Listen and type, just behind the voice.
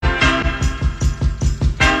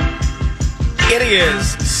It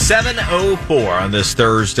is 7:04 on this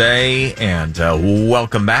Thursday, and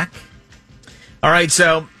welcome back. All right,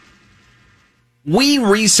 so we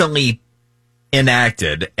recently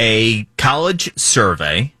enacted a college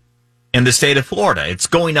survey in the state of Florida. It's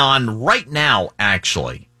going on right now,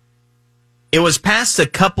 actually. It was passed a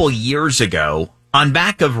couple years ago on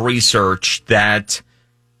back of research that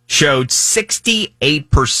showed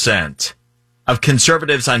 68% of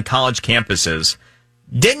conservatives on college campuses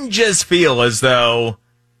didn't just feel as though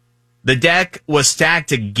the deck was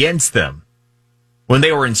stacked against them when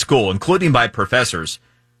they were in school, including by professors,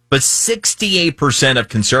 but 68% of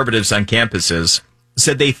conservatives on campuses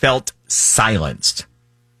said they felt silenced.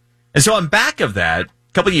 And so on back of that,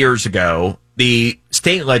 a couple of years ago, the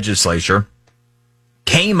state legislature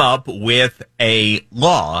came up with a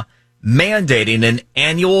law mandating an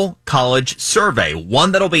annual college survey,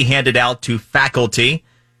 one that'll be handed out to faculty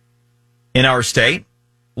in our state,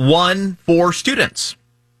 one for students.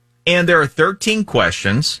 And there are 13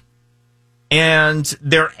 questions, and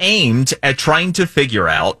they're aimed at trying to figure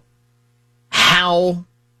out how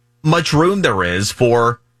much room there is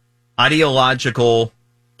for ideological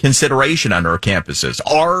consideration on our campuses.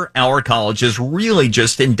 Are our colleges really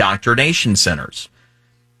just indoctrination centers?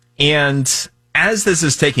 And as this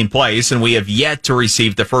is taking place, and we have yet to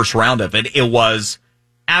receive the first round of it, it was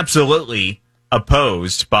absolutely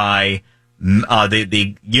opposed by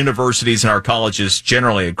the universities and our colleges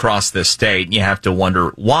generally across this state. You have to wonder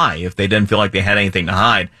why, if they didn't feel like they had anything to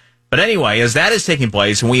hide. But anyway, as that is taking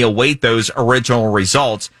place and we await those original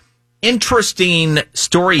results, interesting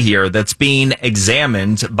story here that's being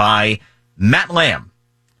examined by Matt Lamb,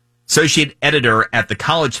 associate editor at the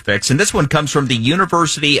College Fix. And this one comes from the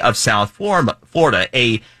University of South Florida,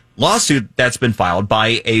 a lawsuit that's been filed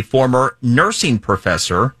by a former nursing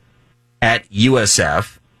professor at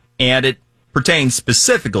USF. And it pertains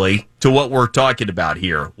specifically to what we're talking about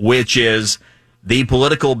here, which is the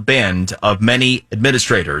political bend of many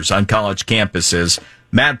administrators on college campuses.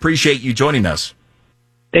 Matt, appreciate you joining us.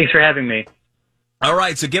 Thanks for having me. All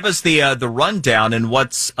right, so give us the rundown and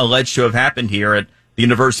what's alleged to have happened here at the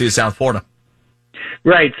University of South Florida.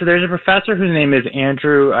 Right, so there's a professor whose name is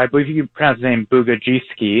Andrew, I believe you pronounce his name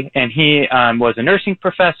Bugajski, and he was a nursing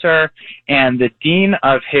professor, and the dean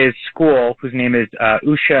of his school, whose name is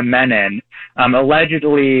Usha Menon,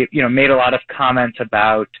 allegedly, made a lot of comments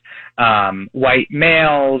about white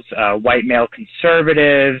male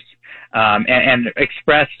conservatives, and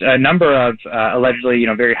expressed a number of allegedly,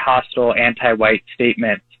 very hostile anti-white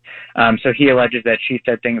statements. So he alleges that she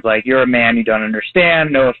said things like, "You're a man, you don't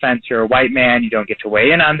understand. No offense, you're a white man, you don't get to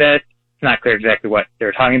weigh in on this." It's not clear exactly what they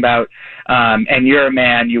were talking about. And you're a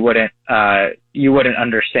man, you wouldn't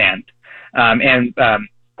understand. And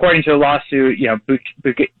according to the lawsuit,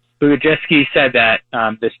 Bugajski said that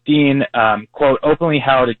this dean, quote, openly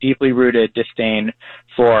held a deeply rooted disdain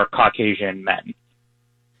for Caucasian men.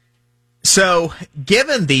 So,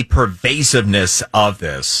 given the pervasiveness of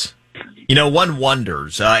this, one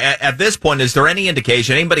wonders, at this point, is there any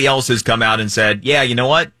indication anybody else has come out and said, yeah, you know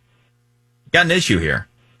what? Got an issue here?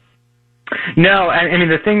 No, I mean,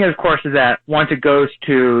 the thing, of course, is that once it goes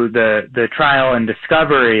to the trial and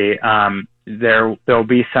discovery, there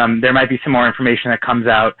might be some more information that comes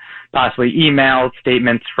out, possibly emailed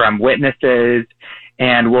statements from witnesses,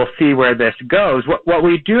 and we'll see where this goes. What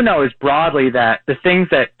we do know is broadly that the things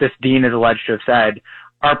that this dean is alleged to have said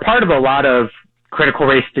are part of a lot of critical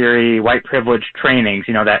race theory, white privilege trainings,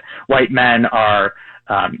 that white men are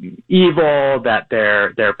evil, that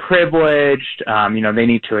they're privileged, they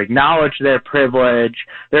need to acknowledge their privilege.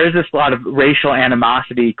 There's this lot of racial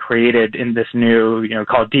animosity created in this new,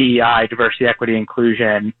 called DEI, diversity, equity,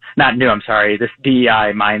 inclusion, this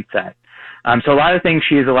DEI mindset. So a lot of things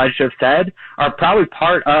she's alleged to have said are probably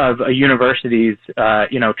part of a university's,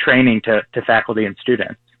 training to faculty and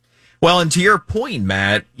students. Well, and to your point,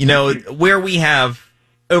 Matt, where we have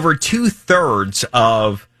over 2/3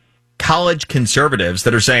 of college conservatives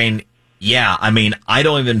that are saying, yeah, I mean, I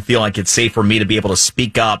don't even feel like it's safe for me to be able to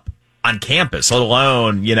speak up on campus, let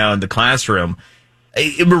alone, in the classroom.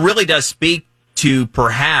 It really does speak to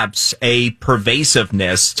perhaps a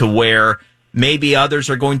pervasiveness to where maybe others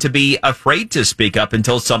are going to be afraid to speak up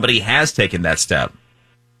until somebody has taken that step.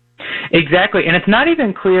 Exactly, and it's not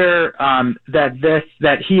even clear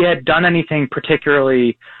that he had done anything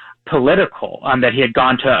particularly political, that he had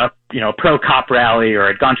gone to a pro-cop rally or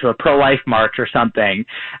had gone to a pro-life march or something.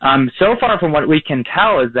 So far from what we can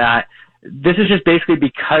tell is that this is just basically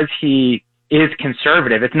because he is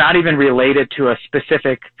conservative. It's not even related to a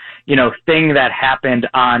specific, thing that happened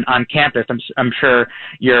on campus. I'm sure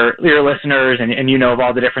your listeners and of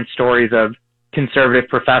all the different stories of conservative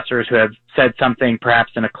professors who have said something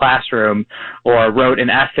perhaps in a classroom or wrote an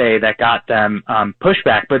essay that got them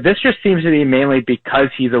pushback. But this just seems to be mainly because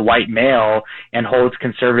he's a white male and holds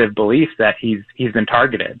conservative beliefs that he's been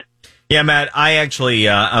targeted. Yeah, Matt, I actually,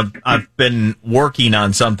 I've been working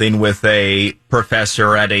on something with a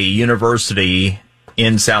professor at a university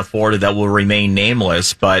in South Florida that will remain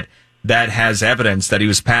nameless, but that has evidence that he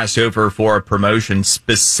was passed over for a promotion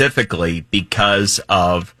specifically because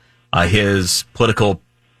of his political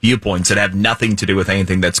viewpoints that have nothing to do with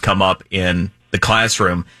anything that's come up in the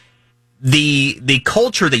classroom. The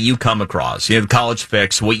culture that you come across, the College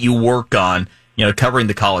Fix, what you work on, covering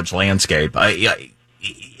the college landscape,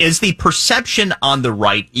 is the perception on the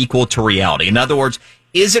right equal to reality? In other words,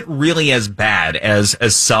 is it really as bad as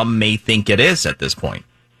some may think it is at this point?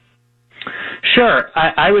 Sure,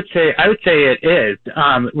 I would say it is.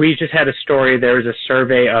 We just had a story. There was a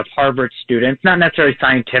survey of Harvard students, not necessarily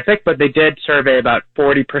scientific, but they did survey about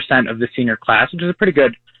 40% of the senior class, which is a pretty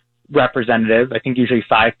good representative. I think usually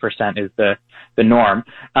 5% is the norm,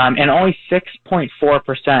 and only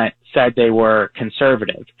 6.4% said they were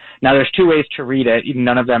conservative. Now, there's two ways to read it.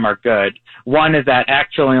 None of them are good. One is that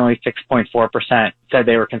actually only 6.4% said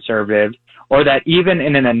they were conservative, or that even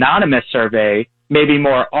in an anonymous survey, maybe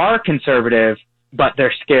more are conservative, but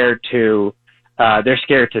they're scared to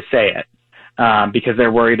say it because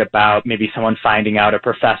they're worried about maybe someone finding out, a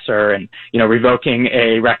professor, and revoking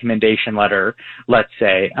a recommendation letter, let's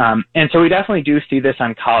say. And so we definitely do see this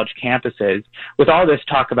on college campuses with all this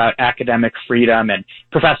talk about academic freedom and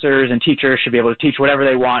professors and teachers should be able to teach whatever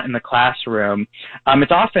they want in the classroom.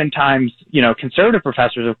 It's oftentimes conservative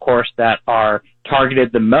professors, of course, that are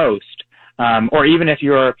targeted the most. Or even if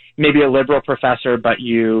you're maybe a liberal professor, but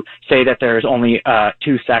you say that there's only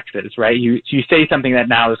two sexes, right? You say something that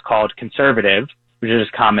now is called conservative, which is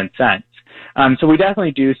just common sense. So we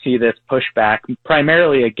definitely do see this pushback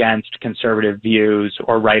primarily against conservative views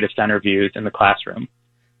or right-of-center views in the classroom.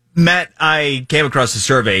 Matt, I came across a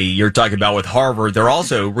survey you're talking about with Harvard. There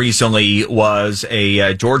also recently was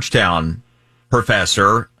a Georgetown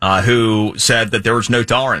professor who said that there was no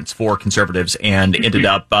tolerance for conservatives and ended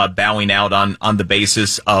up bowing out on the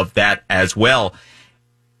basis of that as well.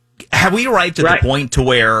 Have we arrived at the point to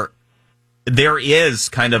where there is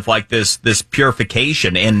kind of like this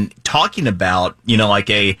purification and talking about, like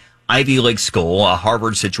a Ivy League school, a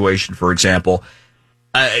Harvard situation, for example,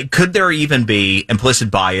 could there even be implicit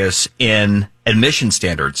bias in admission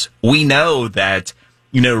standards? We know that,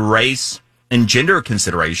 race and gender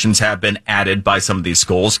considerations have been added by some of these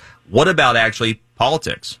schools. What about actually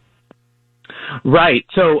politics? Right.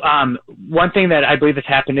 So one thing that I believe has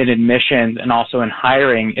happened in admissions and also in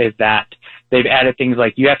hiring is that they've added things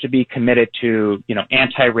like you have to be committed to,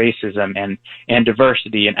 anti-racism and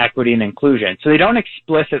diversity and equity and inclusion. So they don't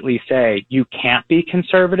explicitly say you can't be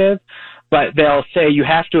conservative, but they'll say you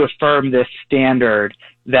have to affirm this standard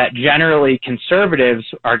that generally conservatives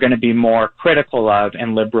are going to be more critical of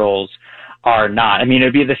and liberals are not. I mean,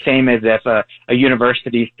 it'd be the same as if a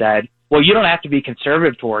university said, well, you don't have to be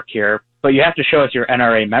conservative to work here, but you have to show us your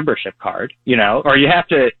NRA membership card, or you have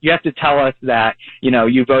to tell us that,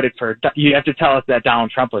 you voted for, you have to tell us that Donald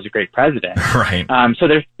Trump was a great president. Right. So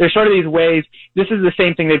there's sort of these ways. This is the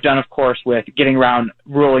same thing they've done, of course, with getting around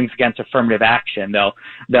rulings against affirmative action.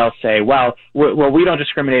 They'll say, well, we don't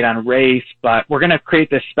discriminate on race, but we're going to create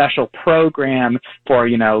this special program for,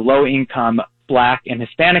 low income Black and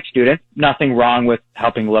Hispanic students. Nothing wrong with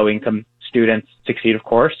helping low-income students succeed, of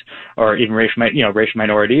course, or even racial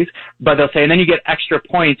minorities. But they'll say, and then you get extra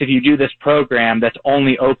points if you do this program that's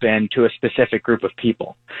only open to a specific group of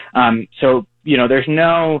people. So there's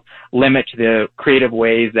no limit to the creative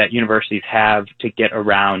ways that universities have to get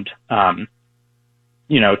around, to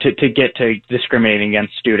get to discriminating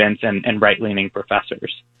against students and right-leaning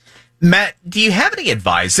professors. Matt, do you have any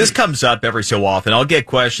advice? This comes up every so often. I'll get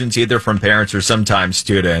questions either from parents or sometimes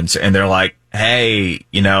students, and they're like, hey,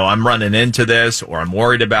 I'm running into this or I'm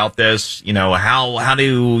worried about this. How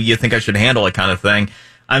do you think I should handle it, kind of thing?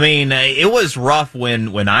 I mean, it was rough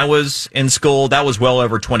when I was in school. That was well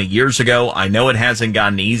over 20 years ago. I know it hasn't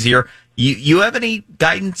gotten easier. You have any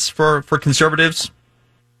guidance for conservatives?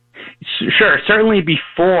 Sure. Certainly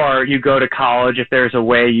before you go to college, if there's a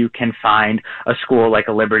way you can find a school like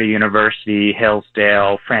a Liberty University,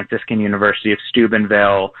 Hillsdale, Franciscan University of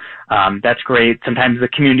Steubenville, that's great. Sometimes the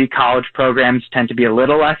community college programs tend to be a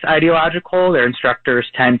little less ideological. Their instructors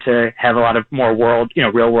tend to have a lot of more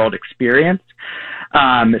real world experience.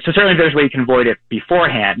 So certainly there's a way you can avoid it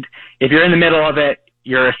beforehand. If you're in the middle of it,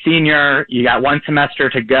 you're a senior, you got one semester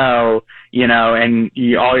to go, and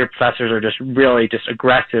all your professors are just really just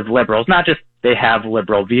aggressive liberals, not just they have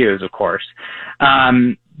liberal views, of course.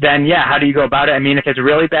 Then yeah, how do you go about it? I mean, if it's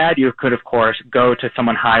really bad, you could, of course, go to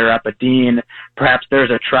someone higher up, a dean. Perhaps there's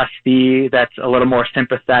a trustee that's a little more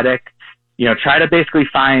sympathetic. Try to basically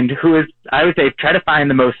find try to find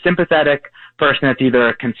the most sympathetic person that's either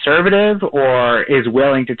a conservative or is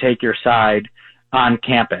willing to take your side on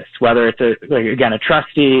campus, whether it's a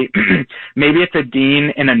trustee, maybe it's a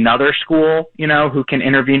dean in another school, who can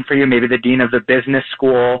intervene for you. Maybe the dean of the business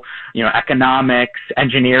school, economics,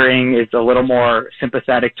 engineering is a little more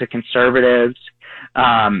sympathetic to conservatives.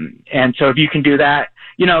 And so if you can do that,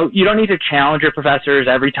 you don't need to challenge your professors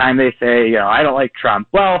every time they say, I don't like Trump.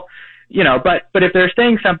 Well, but if they're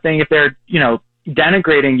saying something, if they're,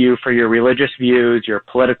 denigrating you for your religious views, your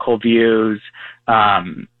political views,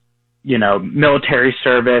 military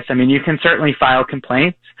service, I mean, you can certainly file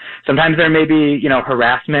complaints. Sometimes there may be,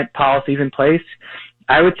 harassment policies in place.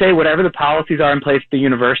 I would say whatever the policies are in place at the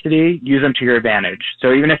university, use them to your advantage.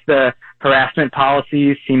 So even if the harassment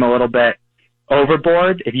policies seem a little bit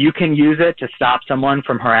overboard, if you can use it to stop someone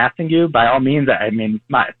from harassing you, by all means,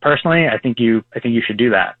 personally, I think you should do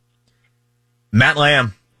that. Matt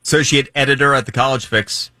Lamb, Associate Editor at the College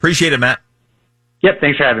Fix. Appreciate it, Matt. Yep,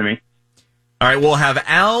 thanks for having me. All right, we'll have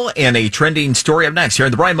Al and a trending story up next here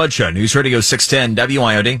on The Brian Mudd Show, News Radio 610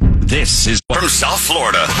 WIOD. This is from South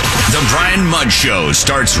Florida. The Brian Mudd Show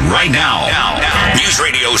starts right now. News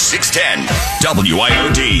Radio 610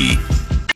 WIOD.